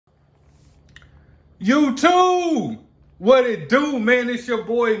YouTube, what it do, man? It's your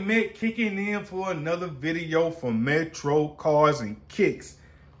boy Met kicking in for another video from Metrocardz&kickz.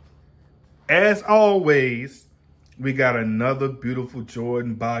 As always, we got another beautiful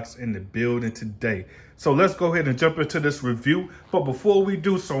Jordan box in the building today. So let's go ahead and jump into this review. But before we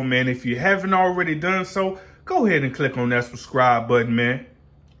do so, man, if you haven't already done so, go ahead and click on that subscribe button, man.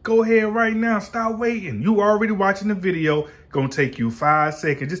 Go ahead right now. Stop waiting. You already watching the video. Gonna take you 5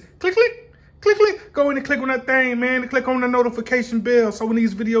 seconds. Just click, click, click, click. Go in and click on that thing, man. And click on the notification bell. So when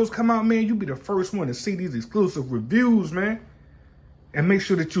these videos come out, man, you be the first one to see these exclusive reviews, man. And make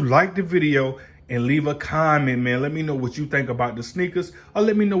sure that you like the video and leave a comment, man. Let me know what you think about the sneakers, or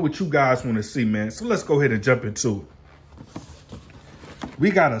let me know what you guys want to see, man. So let's go ahead and jump into it.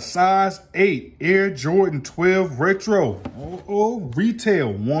 We got a size 8 Air Jordan 12 Retro.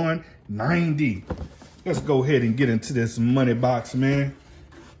 Retail $190. Let's go ahead and get into this money box, man.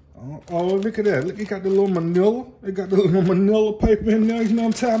 Oh, look at that. Look, it got the little manila. It got the little manila paper in there. You know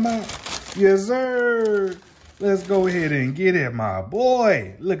what I'm talking about? Yes, sir. Let's go ahead and get it, my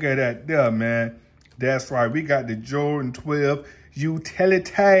boy. Look at that there, man. That's right. We got the Jordan 12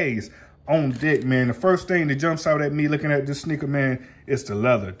 Utilities on deck, man. The first thing that jumps out at me looking at this sneaker, man, is the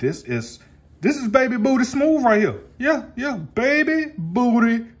leather. This is baby booty smooth right here. Yeah, baby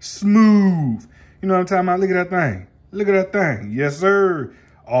booty smooth. You know what I'm talking about? Look at that thing. Look at that thing. Yes, sir.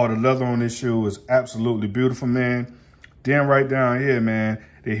 Oh, the leather on this shoe is absolutely beautiful, man. Then right down here, man,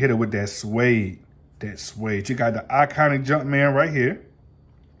 they hit it with that suede. That suede. You got the iconic Jumpman right here.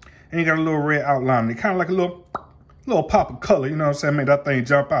 And you got a little red outline. It kind of like a little pop of color, you know what I'm saying? Make that thing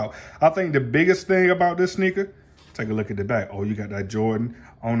jump out. I think the biggest thing about this sneaker, take a look at the back. Oh, you got that Jordan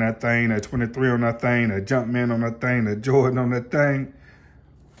on that thing, that 23 on that thing, that Jumpman on that thing, that Jordan on that thing.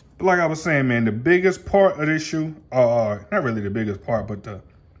 But like I was saying, man, the biggest part of this shoe, not really the biggest part, but the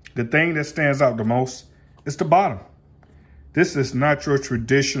thing that stands out the most is the bottom. This is not your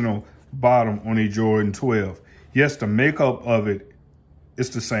traditional bottom on a Jordan 12. Yes, the makeup of it is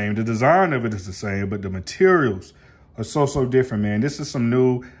the same. The design of it is the same, but the materials are so different, man. This is some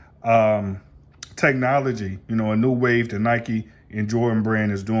new technology, you know, a new wave that Nike and Jordan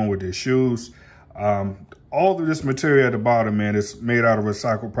brand is doing with their shoes. All of this material at the bottom, man, is made out of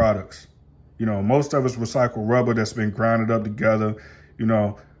recycled products. You know, most of it's recycled rubber that's been grinded up together, you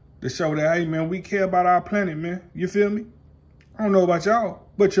know, to show that, hey, man, we care about our planet, man. You feel me? I don't know about y'all,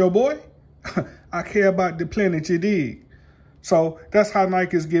 but your boy, I care about the planet, you dig? So that's how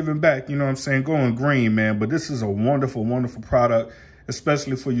Nike is giving back, you know what I'm saying, going green, man. But this is a wonderful, wonderful product,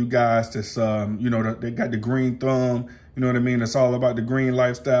 especially for you guys that's, you know, they got the green thumb, you know what I mean? It's all about the green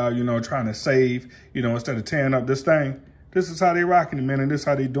lifestyle, you know, trying to save, you know, instead of tearing up this thing. This is how they rocking it, man, and this is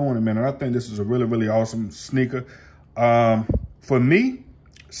how they doing it, man. And I think this is a really, really awesome sneaker. For me,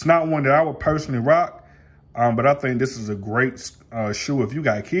 it's not one that I would personally rock, but I think this is a great shoe if you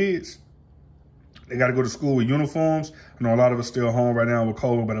got kids. They got to go to school with uniforms. I know a lot of us still home right now with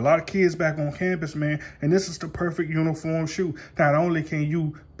COVID, but a lot of kids back on campus, man. And this is the perfect uniform shoe. Not only can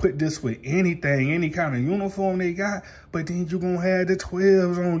you put this with anything, any kind of uniform they got, but then you're going to have the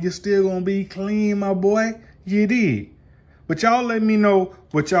 12s on. You're still going to be clean, my boy. You did. But y'all let me know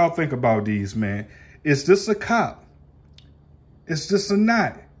what y'all think about these, man. Is this a cop? Is this a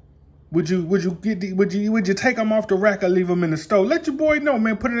not? Would you take them off the rack or leave them in the store? Let your boy know,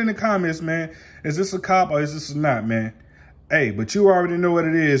 man. Put it in the comments, man. Is this a cop or is this a not, man? Hey, but you already know what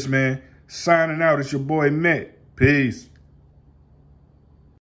it is, man. Signing out, it's your boy Met. Peace.